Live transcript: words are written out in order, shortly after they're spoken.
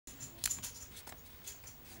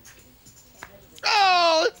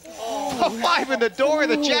5 in the door,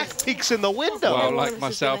 the jack peeks in the window. Well, like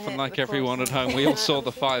myself and like everyone at home, we all saw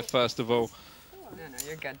the 5 first of all. No,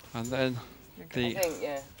 you're good. And then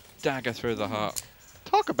the dagger through the heart.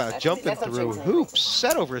 Talk about jumping through hoops,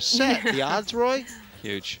 set over set. The odds, Roy?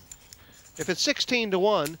 Huge. If it's 16 to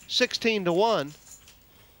 1, 16 to 1.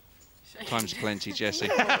 Times plenty, Jesse.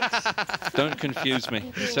 Don't confuse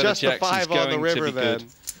me. The set Just of jacks the 5 is going on the river to be then. good.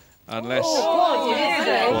 Unless... Oh,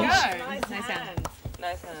 Nice hand.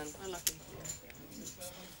 Nice hand.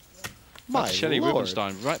 My Shelley Lord.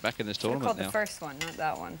 Rubinstein right back in this I tournament called now. the first one, not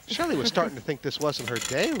that one. Shelley was starting to think this wasn't her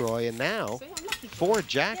day, Roy, and now 4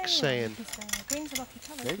 jacks saying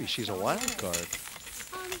maybe she's a wild card.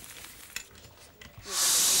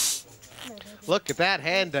 Look at that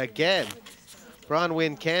hand again.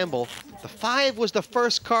 Bronwyn Campbell. The 5 was the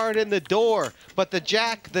first card in the door, but the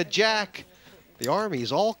jack, the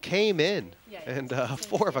armies all came in. And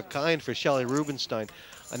 4 of a kind for Shelley Rubinstein.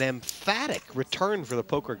 An emphatic return for the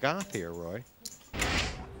poker goth here, Roy.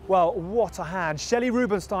 Well, what a hand. Shelley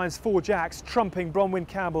Rubinstein's 4 jacks trumping Bronwyn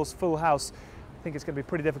Campbell's full house. I think it's going to be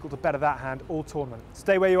pretty difficult to better that hand all tournament.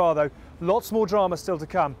 Stay where you are, though. Lots more drama still to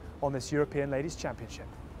come on this European Ladies Championship.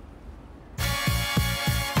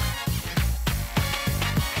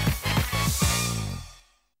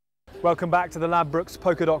 Welcome back to the Ladbrokes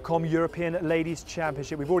European Ladies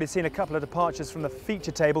Championship. We've already seen a couple of departures from the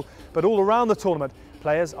feature table, but all around the tournament,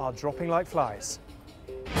 players are dropping like flies.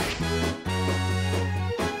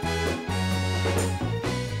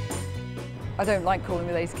 I don't like calling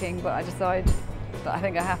with ace king, but I decide that I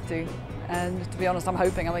think I have to. And to be honest, I'm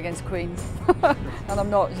hoping I'm against queens. And I'm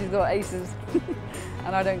not, she's got aces.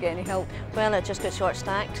 And I don't get any help. Well, it just got short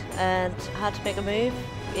stacked and had to make a move.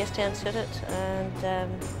 Ace 10 suited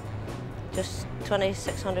and just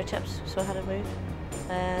 2,600 chips, so I had to move.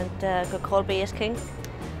 And got called by ace king.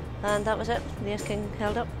 And that was it. The ace king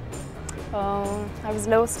held up. I was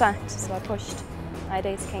low stacked, so I pushed. I had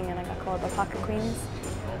ace king and I got called by pocket queens.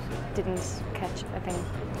 Didn't catch a thing,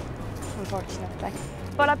 unfortunately.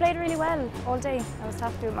 But I played really well all day. I was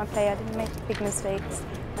happy with my play. I didn't make big mistakes.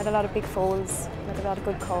 I had a lot of big folds, made a lot of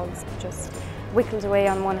good calls, but just whittled away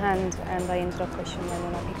on one hand and I ended up pushing and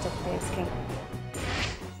then I picked up the ace king.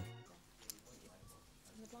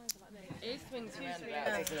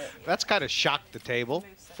 That's kind of shocked the table.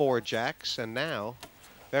 4 jacks, and now,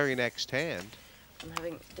 very next hand, I'm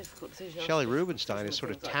having difficult decisions. Shelley Rubinstein is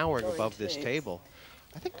sort of towering above this table.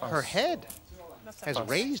 I think her head has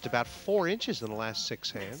raised about 4 inches in the last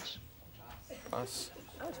 6 hands.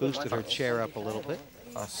 Boosted her chair up a little bit.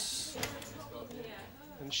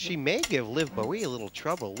 And she may give Liv Boeree a little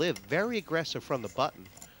trouble. Liv, very aggressive from the button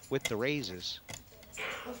with the raises.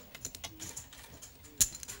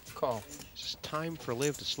 Call. Is it time for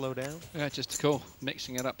Liv to slow down? Yeah, just a call,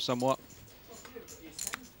 mixing it up somewhat.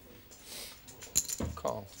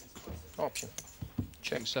 Call. Option.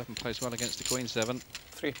 King 7 plays well against the Queen 7.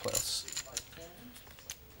 3 plus.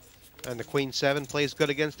 And the Queen 7 plays good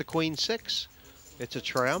against the Queen 6. It's a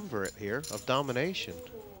triumvirate here of domination.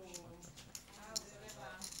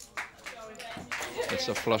 It's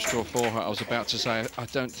a flush draw for her. I was about to say, I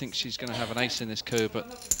don't think she's going to have an ace in this coup,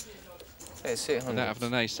 but without having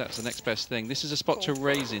an ace, that's the next best thing. This is a spot to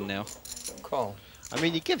raise in now. Call. I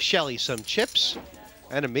mean, you give Shelley some chips,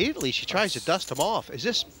 and immediately she tries to dust them off. Is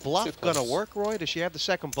this bluff going to work, Roy? Does she have the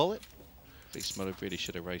second bullet? Lisa really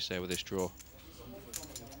should have raced there with this draw.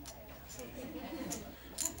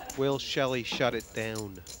 Will Shelley shut it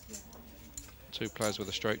down? 2 players with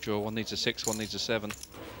a straight draw. One needs a 6, one needs a 7.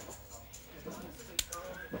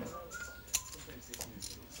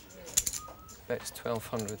 That's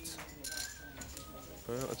 1,200.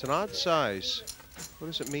 Well, it's an odd size. What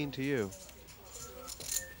does it mean to you?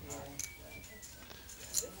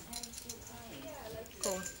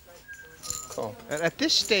 Call. And at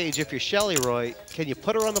this stage, if you're Shelley, Roy, can you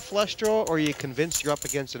put her on the flush draw, or are you convinced you're up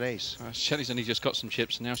against an ace? Shelley's only just got some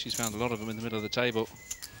chips, and now she's found a lot of them in the middle of the table.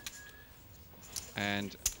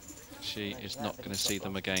 And she is not going to see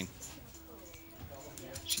them again.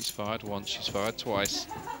 She's fired once, she's fired twice.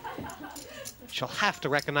 She'll have to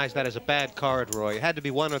recognize that as a bad card, Roy. It had to be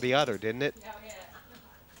one or the other, didn't it?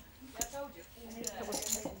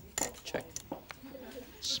 Check.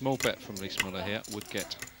 Small bet from Lisa Muller here would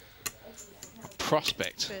get a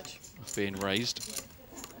prospect of being raised.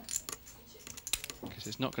 Because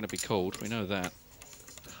it's not going to be called, we know that.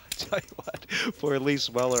 I tell you what, poor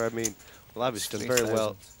Lisa Muller, I mean, well, obviously done very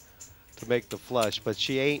well to make the flush, but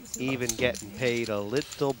she ain't even getting paid a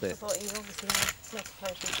little bit.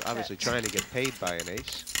 She's obviously trying to get paid by an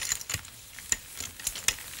ace.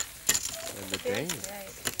 And the dame.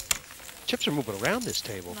 Chips are moving around this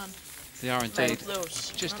table. They are indeed.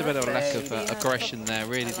 Just a bit of a lack of aggression there,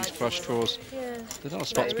 really, these flush draws. They're not a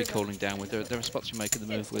spot to be calling down with. They're a spot to be making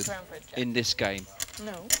the move with in this game.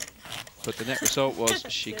 No. But the net result was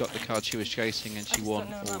she got the card she was chasing and she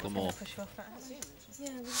won all the more.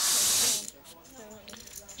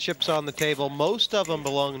 Chips on the table. Most of them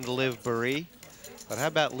belong to Liv Boeree. But how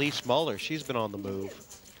about Louise Muller? She's been on the move.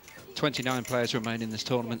 29 players remain in this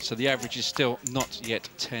tournament, so the average is still not yet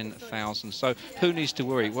 10,000. So who needs to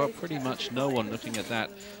worry? Well, pretty much no one looking at that.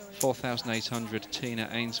 4,800, Tina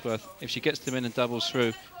Ainsworth. If she gets them in and doubles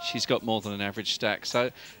through, she's got more than an average stack. So,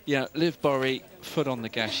 yeah, Liv Boeree, foot on the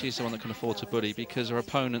gas. She's the one that can afford to bully because her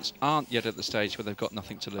opponents aren't yet at the stage where they've got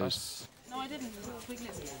nothing to lose. No, I didn't.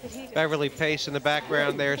 Beverly Pace in the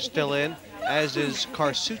background there, still in, as is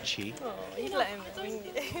Karsucci. Oh, you let him wing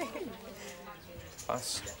it.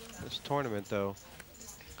 Pass. This tournament, though,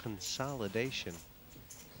 consolidation.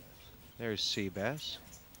 There's Seabass.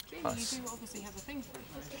 Pass. You do obviously have a thing for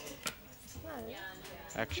it.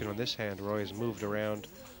 Action on this hand, Roy has moved around.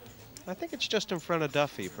 I think it's just in front of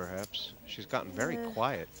Duffy, perhaps. She's gotten very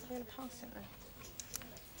quiet. I'm going to pass it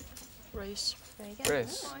then. Race. There you go.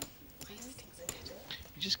 Race.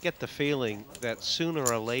 You just get the feeling that sooner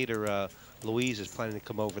or later Louise is planning to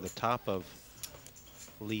come over the top of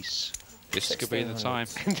Louise. This could be the time.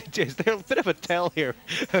 Is there a bit of a tell here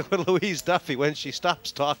with Louise Duffy when she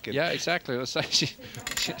stops talking? Yeah, exactly. Let's say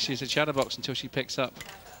she's a chatterbox until she picks up,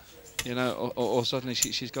 you know, or suddenly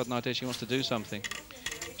she's got an idea she wants to do something.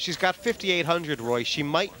 She's got 5,800, Roy. She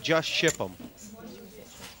might just ship them.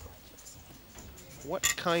 What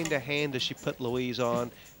kind of hand does she put Louise on?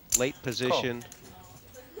 Late position.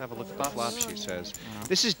 Have a look at the flop, she says.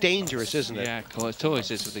 This is dangerous, isn't it? Yeah, it always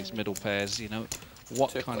is with these middle pairs, you know.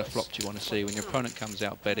 What kind of flop do you want to see when your opponent comes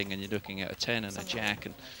out betting and you're looking at a 10 and a jack?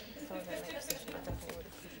 And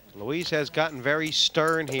Louise has gotten very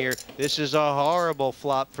stern here. This is a horrible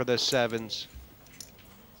flop for the sevens.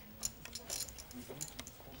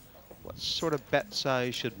 What sort of bet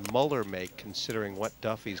size should Muller make, considering what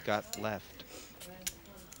Duffy's got left?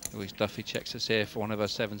 Louise Duffy checks us here for one of her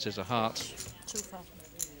sevens is a heart. 2,000.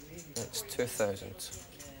 It's 2,000.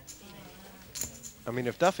 I mean,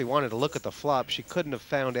 if Duffy wanted to look at the flop, she couldn't have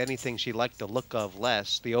found anything she liked the look of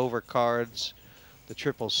less. The overcards, the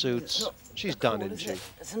triple suits. She's done, isn't she?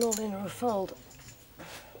 It's an all-in or a fold.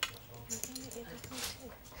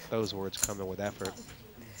 Those words coming with effort.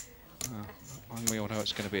 And we all know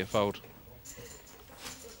it's going to be a fold.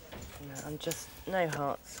 No, I'm just, no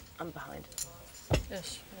hearts. I'm behind.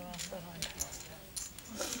 Yes, you are behind.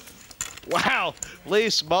 Wow,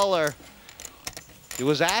 Louise Muller. He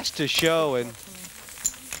was asked to show, and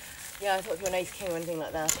Yeah, I thought if you were an ace-king or anything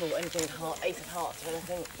like that, or anything with heart, ace of hearts or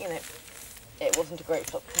anything, you know, it wasn't a great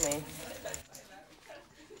flop for me.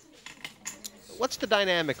 what's the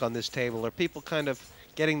dynamic on this table? Are people kind of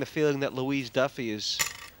getting the feeling that Louise Duffy is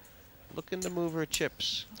looking to move her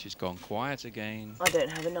chips? She's gone quiet again. I don't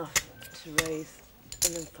have enough to raise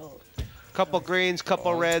and then fold. Couple greens,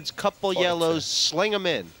 couple reds, couple yellows, sling them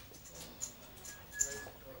in.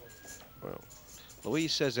 Well,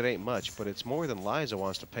 Louise says it ain't much, but it's more than Liza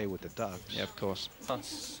wants to pay with the ducks. Yeah, of course.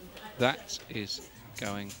 Pass. That is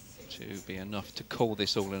going to be enough to call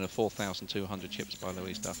this all in a 4,200 chips by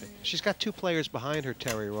Louise Duffy. She's got two players behind her,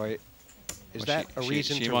 Terry Roy. Is Well, that a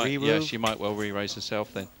reason to might, re-roof? yeah, she might well re-raise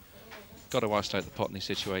herself then. Got to isolate the pot in these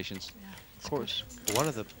situations. Of course. One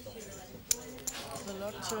of the... The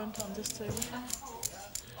luck turned on this table.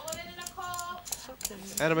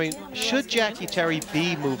 And I mean, should Jaqui Terry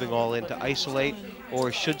be moving all in to isolate,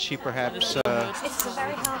 or should she perhaps... It's a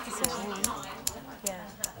very hard decision. Yeah.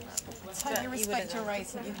 Totally respect your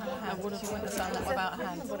race and you have a hand. I would have understand that about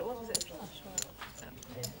hands.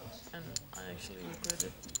 And I actually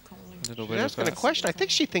regretted calling. A little She's bit asking a of question. I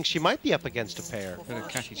think she thinks she might be up against a pair. bit of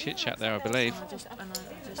catty chit-chat there, I believe. I just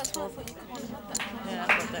thought, yeah,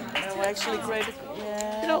 I thought that. No, I actually graded,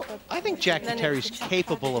 yeah. You know, I think Jaqui Terry's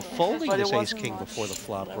capable of folding But it this wasn't ace-king much. before the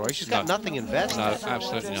flop, Roy. She's got nothing invested. No,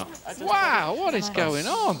 absolutely not. Wow, what is going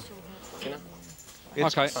on?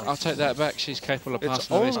 It's, Okay, I'll take that back. She's capable of it's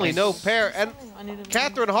passing the only ace-king. no pair. And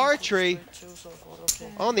Katherine Hartree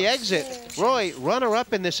on the exit. Roy,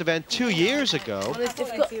 runner-up in this event 2 years ago.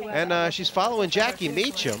 And she's following Jaqui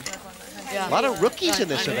Meacham. A lot of rookies in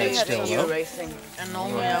this event still, though. Racing. And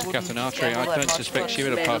normally I wouldn't. Katherine Hartree, I don't suspect she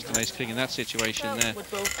would have passed an ace-king in that situation there.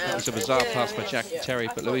 That was a bizarre pass by Jaqui Terry,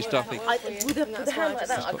 but Louise Duffy. With a hand like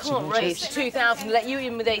that, I can't raise 2,000, let you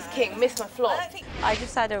in with ace-king, miss my flop. I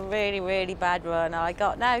just had a really, really bad run. I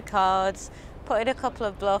got no cards, put in a couple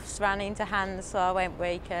of bluffs, ran into hands, so I went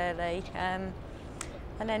weak early.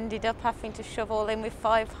 and ended up having to shove all in with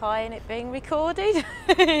 5 high and it being recorded.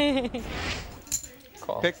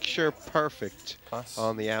 Picture perfect Pass.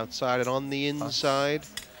 on the outside and on the inside.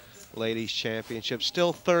 Ladies Championship,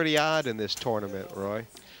 still 30-odd in this tournament, Roy.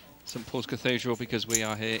 St Paul's Cathedral, because we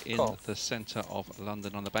are here in Call. the centre of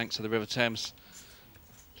London on the banks of the River Thames,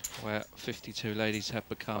 where 52 ladies have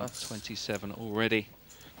become 27 already.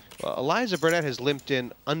 Well, Eliza Burnett has limped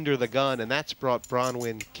in under the gun, and that's brought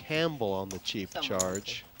Bronwyn Campbell on the cheap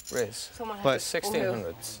charge. Raise. But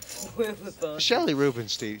 1600s. Shelley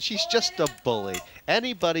Rubinstein, she's just a bully.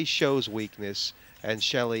 Anybody shows weakness, and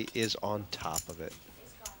Shelley is on top of it.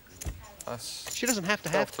 Pass. She doesn't have to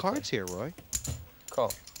have cards here, Roy.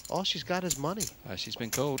 Call. All she's got is money. She's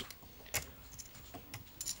been called.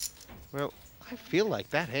 Well, I feel like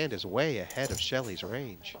that hand is way ahead of Shelley's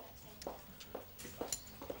range.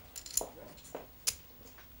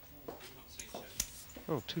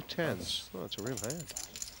 Oh, 2 10s. Oh, it's a real hand.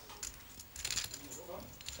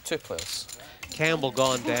 2 players. Campbell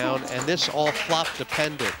gone down, and this all flop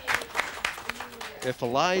dependent. If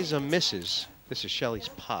Eliza misses, this is Shelley's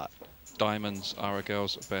pot. Diamonds are a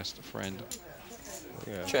girl's best friend.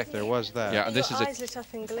 Yeah, Check. there was that. Yeah, and this is Eyes lit up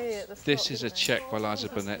in glee at the this flop, is a didn't they? check by Eliza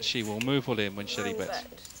Burnett. She will move all in when Shelley bets.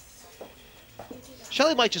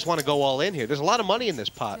 Shelley might just want to go all in here. There's a lot of money in this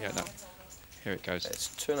pot. Yeah, no. Here it goes.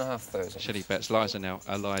 It's 2,500. Shelley bets. Eliza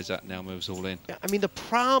now moves all in. Yeah, I mean, the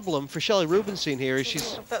problem for Shelley Rubinstein here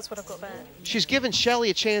is That's what I've got back. she's given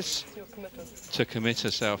Shelley a chance. To commit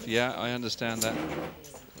herself. Yeah, I understand that.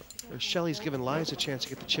 Shelley's given Liza a chance to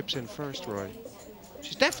get the chips in first, Roy.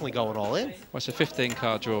 She's definitely going all in. Well, it's a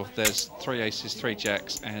 15-card draw. There's 3 aces, 3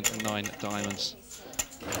 jacks, and 9 diamonds.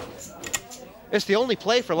 It's the only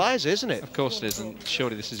play for Liza, isn't it? Of course it is, and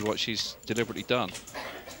surely this is what she's deliberately done.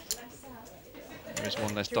 There is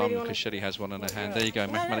one less diamond because Shelley has one in her hand. There you go,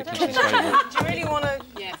 mathematically she's favourite. Do you really want to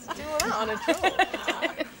do all that on a draw?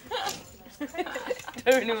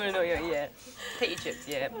 Don't really know yet. Take your chips,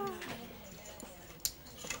 yeah.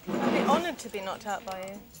 I'd be honoured to be knocked out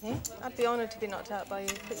by you. I'd be honoured to be knocked out by you.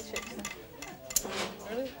 Put your chips in.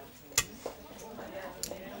 Really?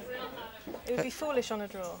 It would be foolish on a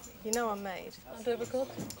draw. You know I'm made. And overcard?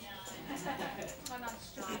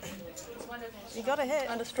 You got to hit.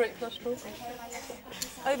 And a straight flush draw?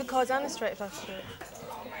 Overcards and a straight flush draw.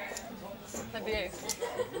 And the ace?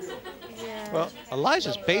 Yeah. Well,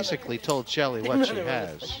 Eliza's basically told Shelley what she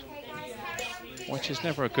has. Which is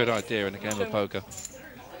never a good idea in a game of poker.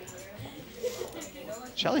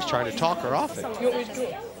 Shelley's trying to talk her off it. You want me to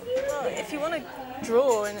draw? Well, if you want to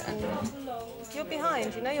draw and you're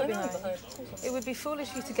behind, you know you're behind. It would be foolish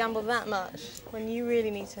for you to gamble that much when you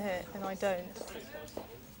really need to hit, and I don't.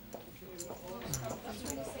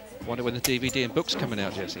 Wonder when the DVD and book's coming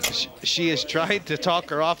out, Jessie. She is trying to talk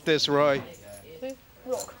her off this, Roy.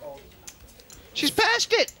 Rock. She's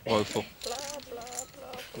passed it! Woeful.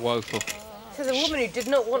 Woeful. There's a woman who did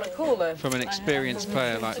not want to call her. From an experienced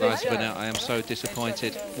player like Liza Burnett, I am so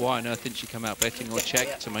disappointed. Why on earth didn't she come out betting or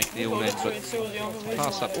check to make the all-in, but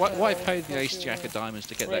pass up? Why pay the ace-jack of diamonds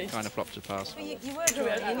to get that kind of flop to pass? But you were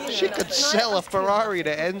drawing. You knew She that. could sell a Ferrari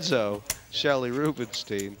to Enzo, Shelley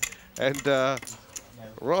Rubinstein. And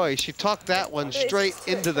Roy, she talked that one straight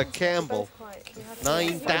into the Campbell.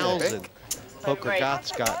 9,000. Poker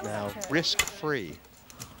Goth's got now, risk-free.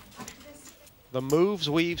 The moves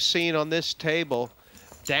we've seen on this table,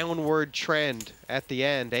 downward trend at the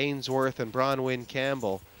end. Ainsworth and Bronwyn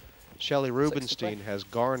Campbell. Shelley Rubinstein has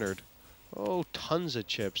garnered, tons of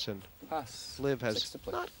chips, and Pass. Liv has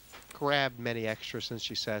not grabbed many extras since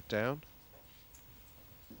she sat down.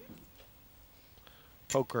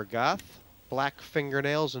 Poker Goth, black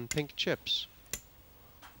fingernails and pink chips.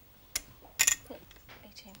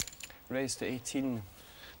 18. Raise to 18.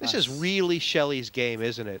 This is really Shelley's game,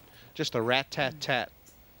 isn't it? Just a rat-tat-tat.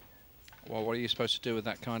 Well, what are you supposed to do with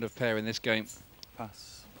that kind of pair in this game?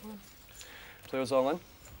 Pass. Players all in.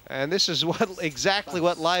 And this is exactly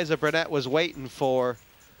what Liza Burnett was waiting for.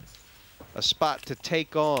 A spot to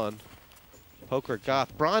take on Poker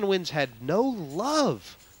Goth. Bronwyn's had no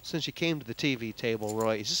love since she came to the TV table,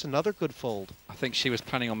 Roy. Is this another good fold? I think she was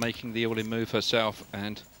planning on making the all-in move herself,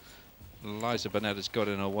 and Liza Burnett has got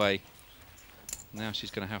in her way. Now she's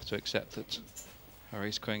going to have to accept that her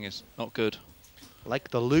ace-queen is not good. Like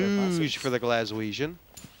the luge for the Glaswegian.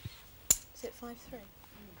 Is it 5-3?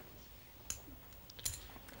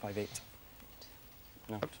 5-8.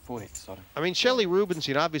 No, 4-8, sorry. I mean, Shelley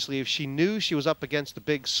Rubinstein, obviously, if she knew she was up against the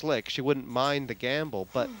big slick, she wouldn't mind the gamble,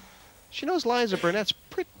 but she knows Liza Burnett's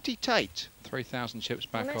pretty tight. 3,000 chips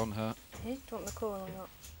back on her. Do you want the call or not?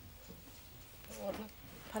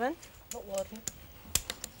 Pardon? Not wildly.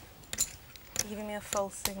 You're giving me a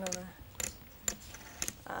false signal there.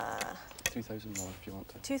 3,000 more if you want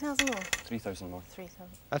to. 2,000 more? 3,000 more. 3,000.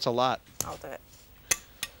 That's a lot. I'll do it.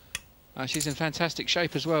 She's in fantastic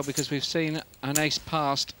shape as well because we've seen an ace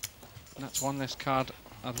passed. And that's one less card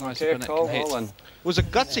Eliza Burnett can hit. It was a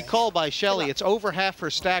gutsy call by Shelley. It's over half her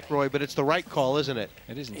stack, Roy, but it's the right call, isn't it?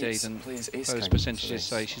 It is indeed, and please, those percentages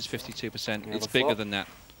say she's 52%. It's bigger than that.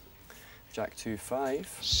 Jack 2-5.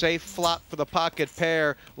 Safe flop for the pocket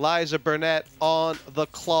pair. Eliza Burnett on the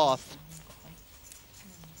cloth.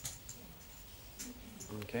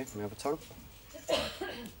 Okay, we have a turn.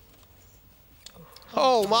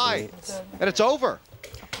 Oh my! And it's over.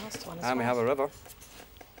 And we have a river.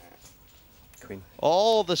 Queen.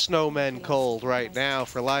 All the snowmen cold right now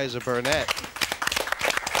for Eliza Burnett.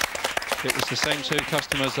 It was the same two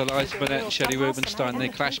customers, Eliza Burnett and Shelley Rubinstein. They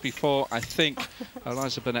clashed before. I think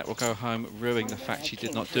Eliza Burnett will go home rueing the fact she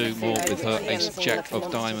did not do more with her ace-jack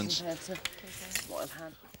of diamonds.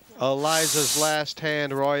 Eliza's last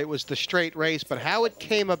hand, Roy, it was the straight race, but how it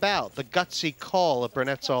came about, the gutsy call of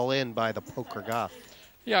Burnett's all-in by the poker goth.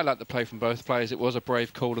 Yeah, I like the play from both players. It was a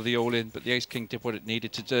brave call of the all-in, but the ace-king did what it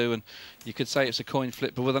needed to do, and you could say it's a coin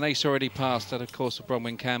flip, but with an ace already passed, that of course of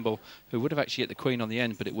Bronwyn Campbell, who would have actually hit the queen on the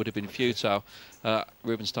end, but it would have been futile.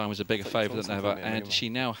 Rubinstein was a bigger favourite than ever, and she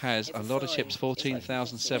now has a lot of chips,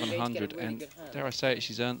 14,700, and dare I say it,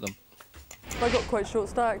 she's earned them. I got quite short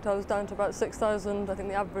stacked. I was down to about 6,000. I think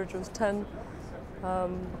the average was 10.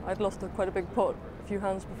 I'd lost quite a big pot a few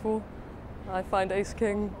hands before. I find ace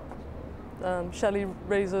king. Shelley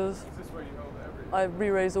raises. I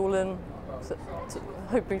re-raise all in,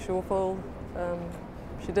 hoping she will fold.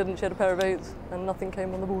 She didn't. She had a pair of eights, and nothing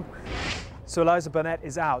came on the board. So Eliza Burnett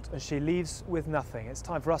is out and she leaves with nothing. It's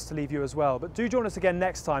time for us to leave you as well. But do join us again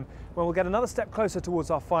next time when we'll get another step closer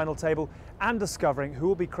towards our final table and discovering who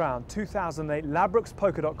will be crowned 2008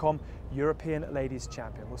 LadbrokesPoker.com European Ladies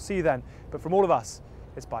Champion. We'll see you then. But from all of us,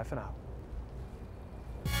 it's bye for now.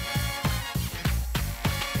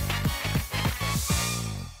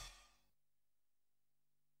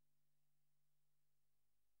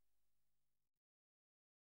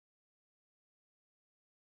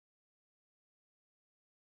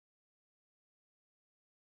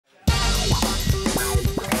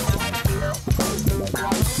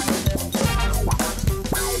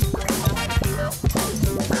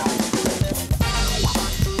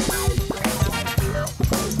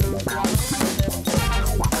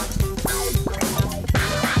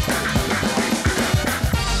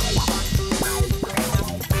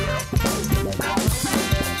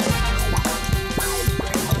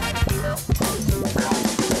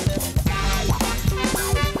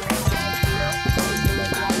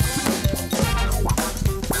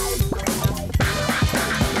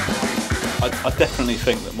 I definitely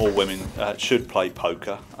think that more women should play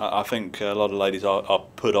poker. I think a lot of ladies are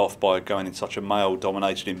put off by going in such a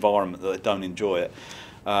male-dominated environment that they don't enjoy it.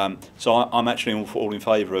 So I'm actually all in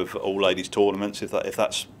favour of all ladies tournaments if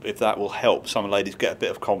that will help some ladies get a bit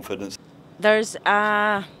of confidence. There's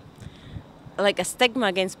like a stigma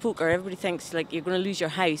against poker. Everybody thinks like you're going to lose your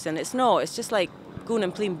house, and it's not. It's just like going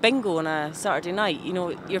and playing bingo on a Saturday night. You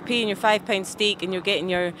know, you're paying your £5 stake and you're getting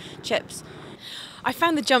your chips. I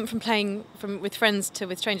found the jump from playing with friends to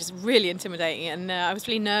with strangers really intimidating, and I was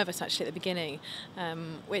really nervous actually at the beginning,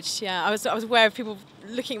 which I was aware of people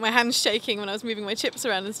looking at my hands shaking when I was moving my chips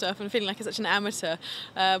around and stuff and feeling like such an amateur,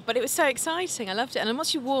 but it was so exciting. I loved it, and then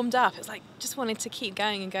once you warmed up, it was like just wanting to keep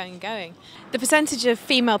going and going and going. The percentage of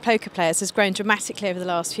female poker players has grown dramatically over the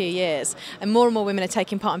last few years, and more women are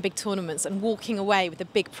taking part in big tournaments and walking away with the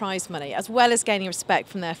big prize money, as well as gaining respect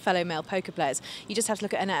from their fellow male poker players. You just have to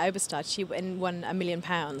look at Annette Oberstad. She won £1 million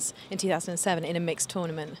in 2007 in a mixed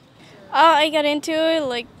tournament. I got into it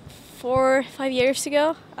like 4 or 5 years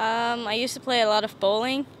ago. I used to play a lot of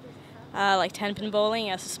bowling, like 10-pin bowling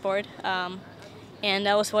as a sport. And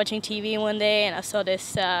I was watching TV one day and I saw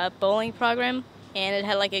this bowling program, and it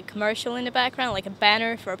had like a commercial in the background, like a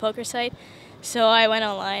banner for a poker site. So I went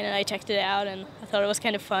online and I checked it out, and I thought it was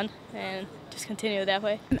kind of fun, and just continued that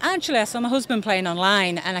way. Actually, I saw my husband playing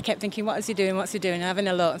online, and I kept thinking, what is he doing, what's he doing, and having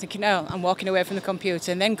a look, and thinking, oh, I'm walking away from the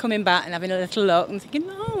computer, and then coming back and having a little look, and thinking,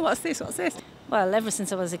 oh, what's this, what's this? Well, ever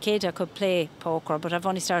since I was a kid, I could play poker, but I've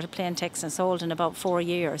only started playing Texas Hold in about 4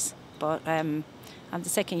 years. But I'm the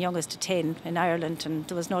second youngest of 10 in Ireland, and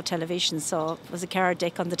there was no television, so it was a card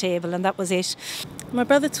deck on the table, and that was it. My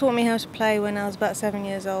brother taught me how to play when I was about 7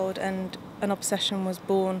 years old, and an obsession was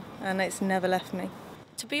born, and it's never left me.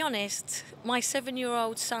 to be honest, my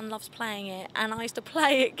 7-year-old son loves playing it, and I used to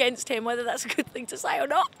play against him, whether that's a good thing to say or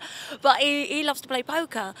not. But he loves to play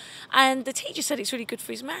poker, and the teacher said it's really good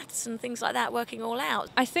for his maths and things like that, working all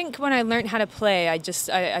out. I think when I learned how to play, I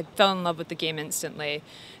fell in love with the game instantly.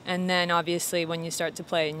 And then obviously when you start to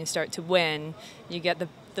play and you start to win, you get the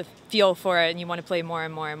feel for it and you want to play more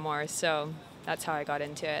and more and more. So that's how I got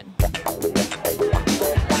into it.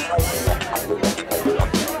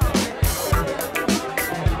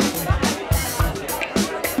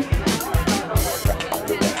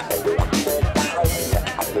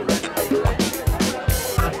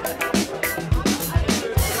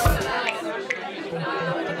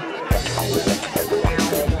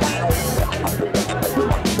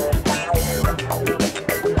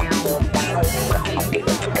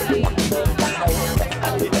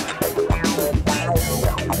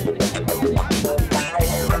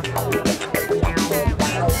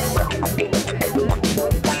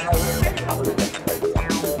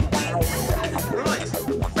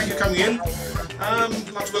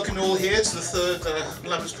 I'd like to welcome you all here to the third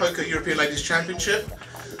Ladbrokes Poker European Ladies Championship.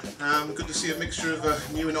 Good to see a mixture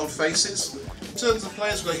of new and old faces. In terms of the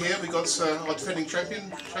players we've got here, we've got our defending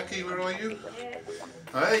champion, Jaqui, where are you?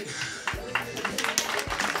 Hi.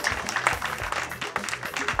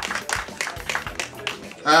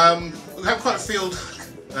 We have quite a field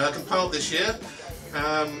compiled this year.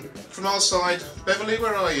 From our side, Beverly,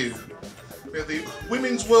 where are you? We have the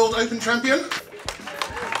Women's World Open Champion.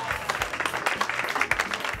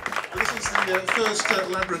 This is the first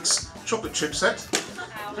Ladbrokes chocolate chip set,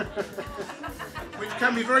 which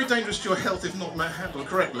can be very dangerous to your health if not handled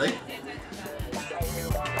correctly.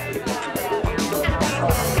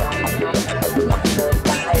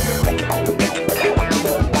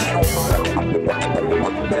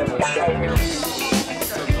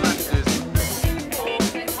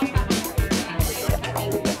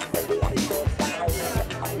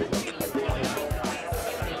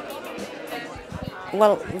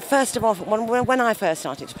 Well, first of all, when I first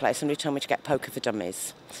started to play, somebody told me to get Poker for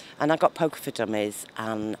Dummies. And I got Poker for Dummies,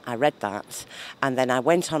 and I read that. And then I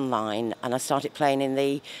went online, and I started playing in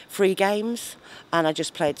the free games. And I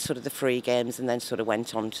just played sort of the free games, and then sort of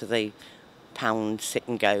went on to the pound sit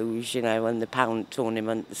and goes, you know, and the pound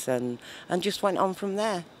tournaments, and just went on from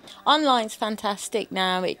there. Online's fantastic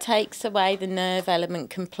now. It takes away the nerve element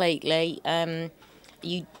completely.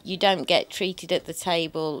 You don't get treated at the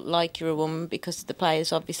table like you're a woman because the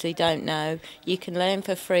players obviously don't know. You can learn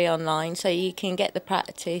for free online, so you can get the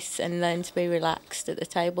practice and learn to be relaxed at the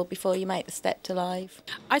table before you make the step to live.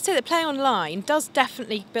 I'd say that playing online does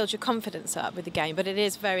definitely build your confidence up with the game, but it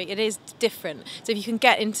is different. So if you can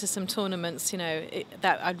get into some tournaments, you know,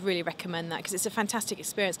 that I'd really recommend that, because it's a fantastic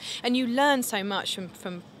experience, and you learn so much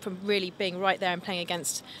from really being right there and playing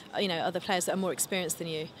against, you know, other players that are more experienced than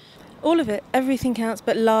you. All of it, everything counts,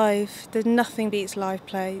 but live. There's nothing beats live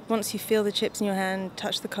play. Once you feel the chips in your hand,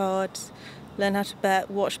 touch the cards, learn how to bet,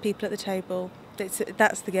 watch people at the table,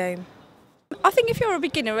 that's the game. I think if you're a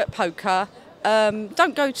beginner at poker,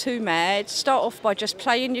 don't go too mad. Start off by just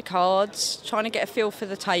playing your cards, trying to get a feel for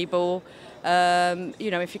the table. You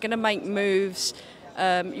know, if you're going to make moves,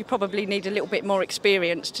 you probably need a little bit more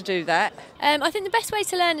experience to do that. I think the best way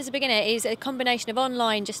to learn as a beginner is a combination of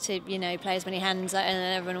online, just to, you know, play as many hands,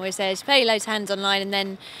 and everyone always says play loads of hands online,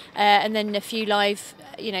 and then a few live,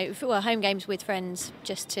 you know, home games with friends,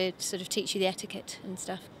 just to sort of teach you the etiquette and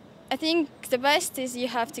stuff. I think the best is you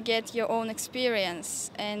have to get your own experience,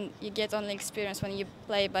 and you get only experience when you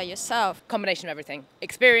play by yourself. Combination of everything.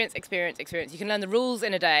 Experience, experience, experience. You can learn the rules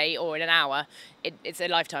in a day or in an hour. It's a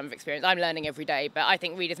lifetime of experience. I'm learning every day, but I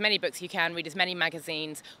think read as many books you can, read as many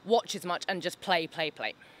magazines, watch as much, and just play, play,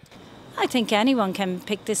 play. I think anyone can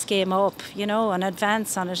pick this game up, you know, and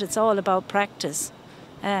advance on it. It's all about practice.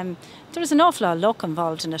 There's an awful lot of luck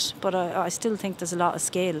involved in it, but I still think there's a lot of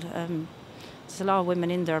skill. There's a lot of women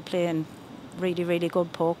in there playing really, really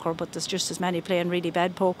good poker, but there's just as many playing really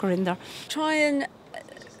bad poker in there. Try and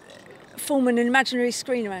form an imaginary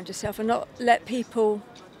screen around yourself and not let people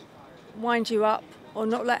wind you up, or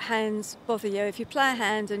not let hands bother you. If you play a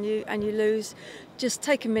hand and you lose, just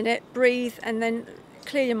take a minute, breathe, and then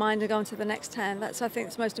clear your mind and go on to the next hand. That's, I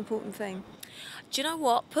think, the most important thing. Do you know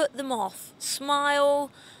what? Put them off.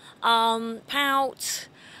 Smile, pout.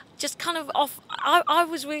 Just kind of off. I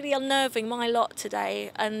was really unnerving my lot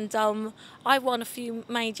today, and I won a few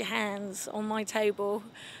major hands on my table.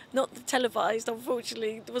 Not the televised,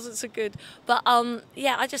 unfortunately, it wasn't so good. But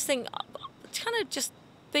yeah, I just think kind of just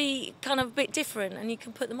be kind of a bit different, and you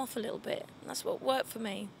can put them off a little bit. That's what worked for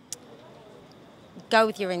me. Go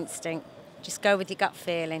with your instinct. Just go with your gut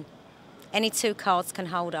feeling. Any two cards can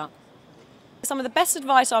hold up. Some of the best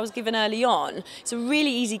advice I was given early on, it's a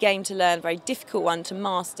really easy game to learn, very difficult one to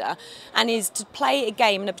master, and is to play a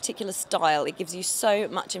game in a particular style. It gives you so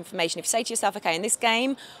much information. If you say to yourself, okay, in this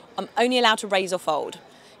game, I'm only allowed to raise or fold,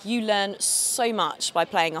 you learn so much by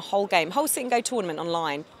playing a whole game, whole sit and go tournament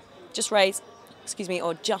online. Just raise,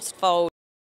 or just fold.